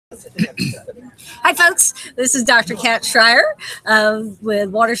Hi, folks. This is Dr. Kat Schreier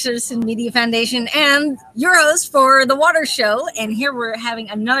with WaterCitizen Media Foundation and your host for The Water Show. And here we're having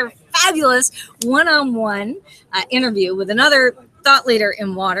another fabulous one-on-one interview with another thought leader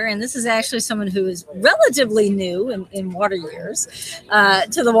in water. And this is actually someone who is relatively new in water years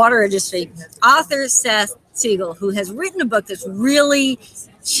to the water industry. Author Seth Siegel, who has written a book that's really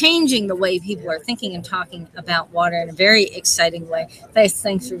changing the way people are thinking and talking about water in a very exciting way. Thanks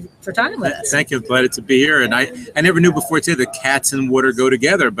for talking with us. Thank you. I'm glad to be here. And I never knew before today that cats and water go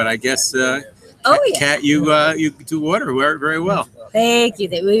together, but I guess Kat, you do water very well. Thank you.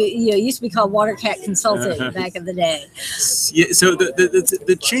 You used to be called Water Cat Consultant back in the day. Yeah, so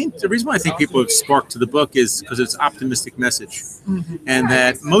the change, the reason why I think people have sparked to the book is because it's an optimistic message, and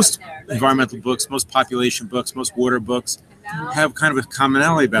that most environmental books, most population books, most water books have kind of a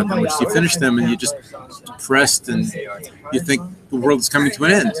commonality about them, which you finish them and you're just depressed and you think the world is coming to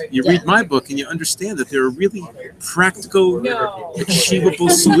an end. You read my book and you understand that there are really practical, achievable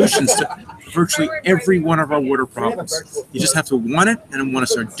solutions to virtually every one of our water problems. You just have to want it and want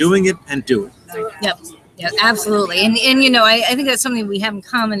to start doing it and do it. Yep. Yeah, absolutely. And you know, I think that's something we have in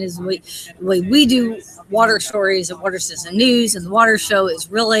common is the way we do water stories at WaterCitizen News, and the Water Show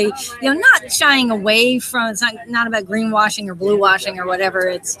is really, not shying away from, it's not about greenwashing or blue washing or whatever.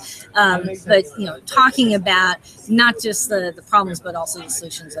 It's, but, talking about not just the problems, but also the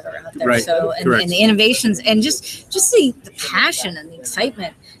solutions that are out there. Right. So, and the innovations and just the passion and the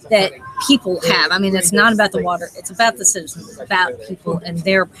excitement that people have. I mean, it's not about the water, it's about the citizens, it's about people and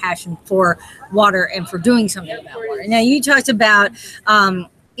their passion for water and for doing something about water. Now, you talked about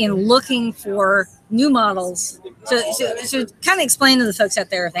in looking for new models. So kind of explain to the folks out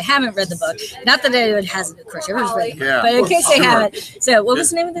there if they haven't read the book. Not that anyone hasn't, of course, everyone's read the book, but in case they haven't. So, what was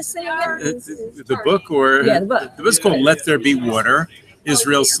the name of this thing again? The book, or the book. The book's called "Let There Be Water: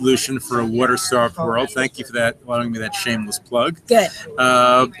 Israel's Solution for a Water-Starved World." Thank you for that, allowing me that shameless plug. Good.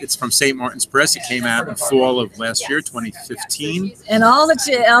 It's from St. Martin's Press. It came out in fall of last year, 2015. And all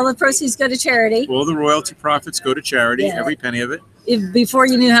the proceeds go to charity. All the royalty profits go to charity, every penny of it. Before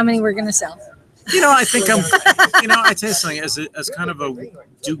you knew how many we're going to sell. I think I tell you something, as kind of a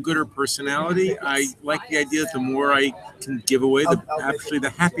do-gooder personality, I like the idea that the more I can give away,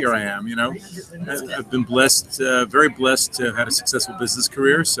 the happier I am. I've been blessed, very blessed to have had a successful business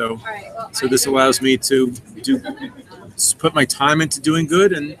career. So this allows me to put my time into doing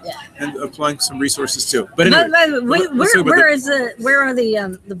good and applying some resources too. But anyway, where are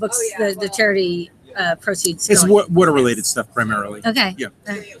the books, the charity proceeds going? It's water-related stuff primarily. Okay. Yeah.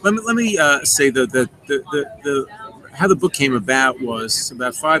 Let me say the how the book came about was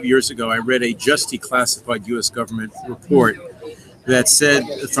about 5 years ago. I read a just declassified U.S. government report that said,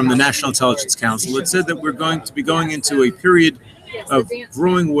 from the National Intelligence Council, it said that we're going to be going into a period of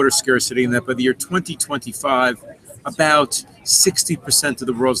growing water scarcity, and that by the year 2025, about 60% of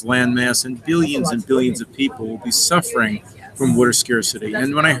the world's landmass and billions of people will be suffering from water scarcity.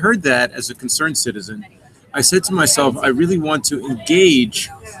 And when I heard that as a concerned citizen, I said to myself, I really want to engage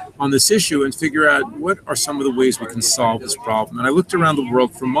on this issue and figure out what are some of the ways we can solve this problem. And I looked around the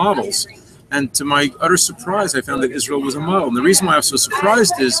world for models. And to my utter surprise, I found that Israel was a model. And the reason why I was so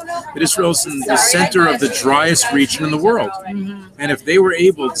surprised is that Israel is in the center of the driest region in the world. And if they were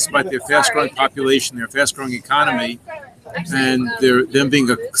able, despite their fast-growing population, their fast-growing economy, and them being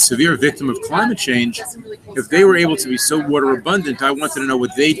a severe victim of climate change, if they were able to be so water abundant, I wanted to know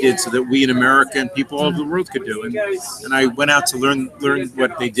what they did so that we in America and people all over the world could do. And I went out to learn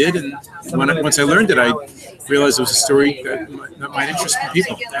what they did, and once I learned it, I realized it was a story that might interest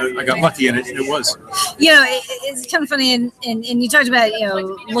people. I got lucky, and it was. It's kind of funny, and you talked about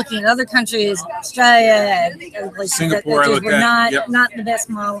looking at other countries, Australia, and other places Singapore, that were not the best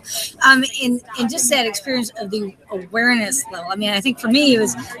model, and just that experience of the awareness level. I mean, I think for me it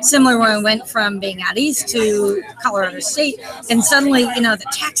was similar when I went from being out east to Colorado State, and suddenly the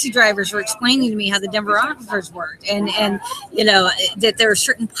taxi drivers were explaining to me how the Denver aquifers worked, and that there are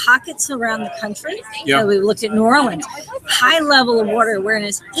certain pockets around the country. We looked at New Orleans, high level of water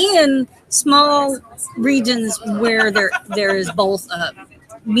awareness in small regions where there is both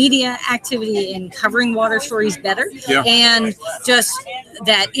media activity in covering water stories better, and just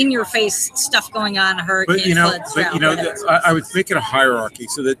that in-your-face stuff going on, hurricane floods. I would make it a hierarchy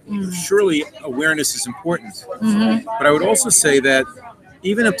so that surely awareness is important. But I would also say that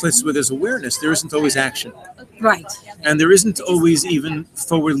even in places where there's awareness, there isn't always action. Right. And there isn't always even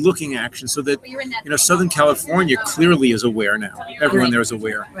forward-looking action, so that, Southern California clearly is aware now. Everyone there is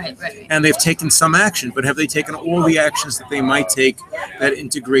aware. Right. And they've taken some action, but have they taken all the actions that they might take that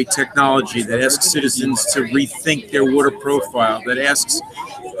integrate technology, that ask citizens to rethink their water profile, that asks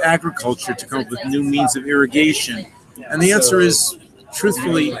agriculture to come up with new means of irrigation? And the answer is,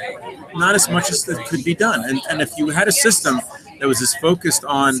 truthfully, not as much as that could be done. And if you had a system that was as focused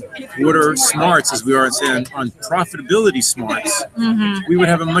on water smarts as we are on profitability smarts, we would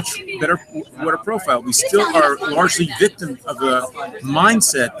have a much better water profile. We still are largely victim of a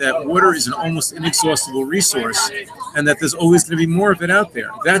mindset that water is an almost inexhaustible resource, and that there's always going to be more of it out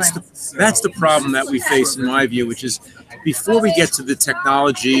there. That's the problem that we face, in my view, which is before we get to the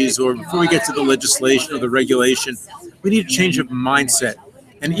technologies or before we get to the legislation or the regulation, we need a change of mindset.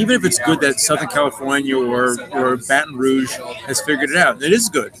 And even if it's good that Southern California or Baton Rouge has figured it out, and it is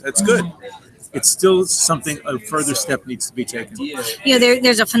good, that's good, it's still something, a further step needs to be taken.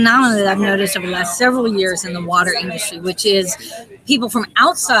 There's a phenomenon that I've noticed over the last several years in the water industry, which is people from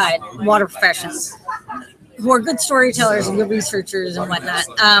outside water professions who are good storytellers and good researchers and whatnot,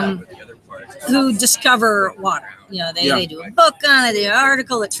 who discover water. They do a book on it, they do an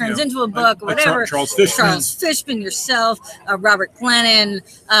article that turns into a book, or whatever. Charles Fishman, yourself, Robert Glennon.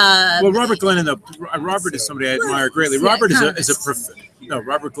 Robert Glennon, Robert is somebody I admire greatly. Robert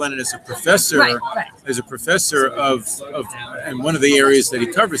Robert Glennon is a professor. Right. Is a professor of, and one of the areas that he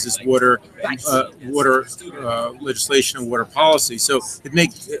covers is water legislation and water policy. So it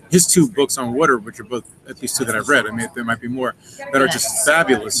makes his two books on water, which are both, at least two that I've read. I mean, there might be more that are just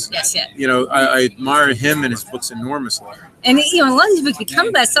fabulous. Yes. I admire him and his books enormously. And a lot of these books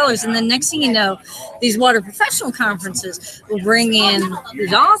become bestsellers, and then next thing you know, these water professional conferences will bring in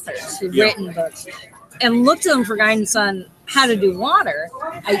these authors who've written books and look to them for guidance on how to do water.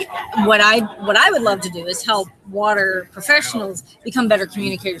 What I would love to do is help water professionals become better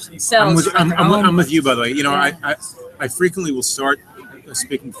communicators themselves. I'm with you, by the way. I frequently will start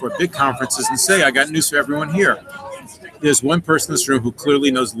speaking before big conferences and say, I got news for everyone here. There's one person in this room who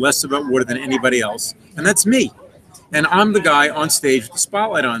clearly knows less about water than anybody else, and that's me. And I'm the guy on stage with the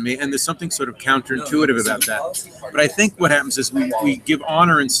spotlight on me, and there's something sort of counterintuitive about that. But I think what happens is we give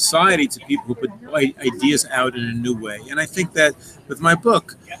honor in society to people who put ideas out in a new way. And I think that with my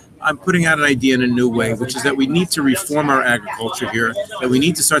book, I'm putting out an idea in a new way, which is that we need to reform our agriculture here, that we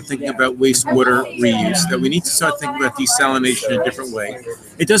need to start thinking about wastewater reuse, that we need to start thinking about desalination in a different way.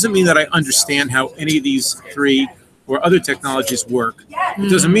 It doesn't mean that I understand how any of these three or other technologies work. It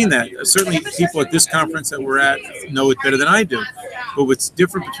doesn't mean that. Certainly people at this conference that we're at know it better than I do. But what's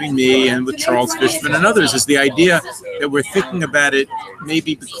different between me and with Charles Fishman and others is the idea that we're thinking about it,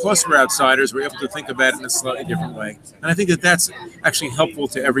 maybe because we're outsiders, we're able to think about it in a slightly different way. And I think that that's actually helpful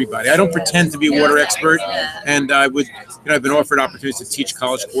to everybody. I don't pretend to be a water expert, and I've been offered opportunities to teach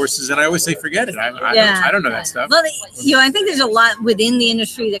college courses, and I always say, forget it. I don't know that stuff. Well, I think there's a lot within the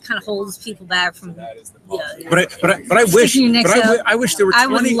industry that kind of holds people back from. But I wish there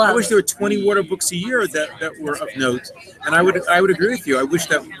were 20 water books a year that were of note, and I would agree with you. I wish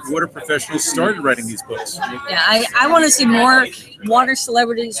that water professionals started writing these books. Yeah, I want to see more water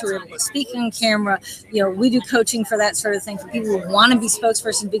celebrities who are able to speak on camera. We do coaching for that sort of thing for people who want to be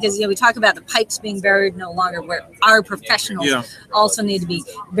spokespersons, because we talk about the pipes being buried no longer, where our professionals also need to be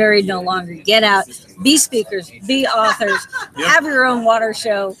buried no longer. Get out, be speakers, be authors, have your own water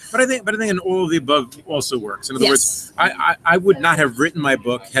show. But I think in all of the above also works. In other words, I would not have written my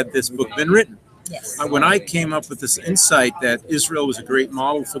book had this book been written. Yes. When I came up with this insight that Israel was a great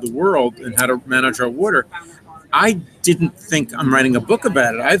model for the world and how to manage our water, I didn't think I'm writing a book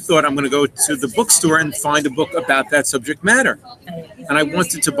about it. I thought I'm going to go to the bookstore and find a book about that subject matter. And I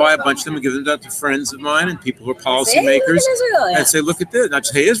wanted to buy a bunch of them and give them out to friends of mine and people who are policymakers and say, look at this. Not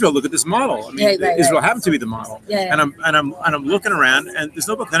just, hey, Israel, look at this model. I mean, Israel happened to be the model. And I'm looking around, and there's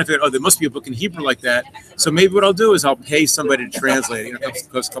no book. And I figured, there must be a book in Hebrew like that. So maybe what I'll do is I'll pay somebody to translate it. It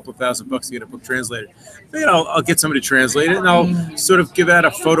costs a couple of $1,000 to get a book translated. But, I'll get somebody to translate it, and I'll sort of give out a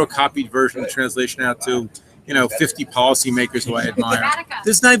photocopied version of the translation out to 50 policymakers who I admire.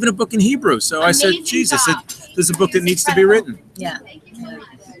 There's not even a book in Hebrew. So I said, geez, there's a book that needs to be written. Yeah.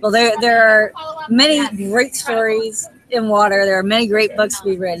 Well, there are many great stories in water. There are many great books to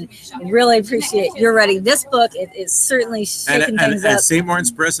be written. I really appreciate your writing this book. It is certainly shaking things up. And St.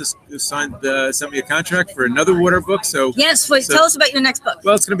 Martin's Press has sent me a contract for another water book. So yes, tell us about your next book.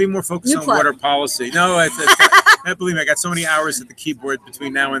 Well, it's going to be more focused on water policy. No, Believe me, I got so many hours at the keyboard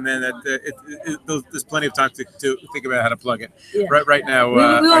between now and then that there's plenty of time to think about how to plug it. Yeah. Right now, we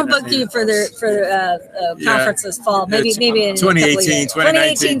won't right book now, you for the conference this fall. Maybe in 2018,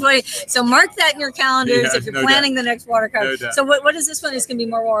 2018, 20. So mark that in your calendars if you're no planning the next water conference. doubt. So what is this one? It's going to be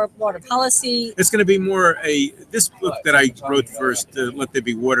more water policy. It's going to be more this book that I wrote first, Let There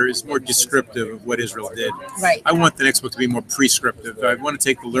Be Water, is more descriptive of what Israel did. Right. I want the next book to be more prescriptive. I want to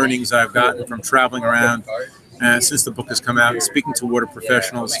take the learnings I've gotten from traveling around since the book has come out and speaking to water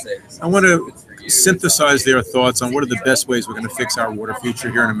professionals. I want to synthesize their thoughts on what are the best ways we're going to fix our water future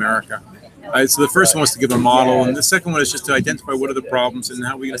here in America. So the first one was to give a model, and the second one is just to identify what are the problems and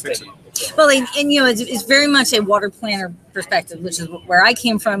how we're going to fix it. Well, and it's very much a water planner perspective, which is where I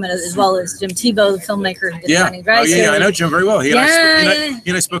came from, and as well as Jim Tebow, the filmmaker who did Running Dry. I know Jim very well. He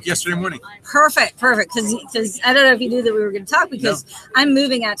and I spoke yesterday morning. Perfect. Because I don't know if you knew that we were going to talk, because I'm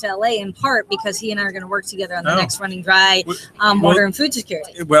moving out to LA in part because he and I are going to work together on the next Running Dry water and food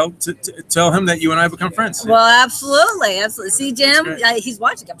security. Well, tell him that you and I have become friends. Well, absolutely. See, Jim, he's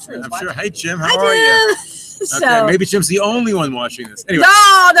watching. I'm sure he's watching. Hey, Jim, how are you? Okay, maybe Jim's the only one watching this. Anyway,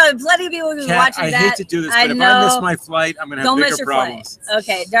 no, plenty of people will be watching that. I hate to do this, but if I miss my flight, I'm going to have bigger problems.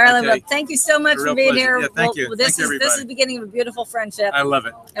 Okay, darling. Well, thank you so much for being here. Yeah, thank you. This is the beginning of a beautiful friendship. I love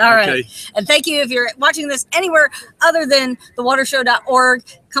it. All right. And thank you if you're watching this anywhere other than thewatershow.org.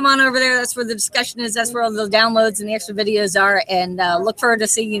 Come on over there. That's where the discussion is. That's where all the downloads and the extra videos are. And look forward to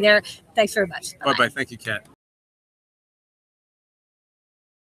seeing you there. Thanks very much. Bye-bye. Thank you, Kat.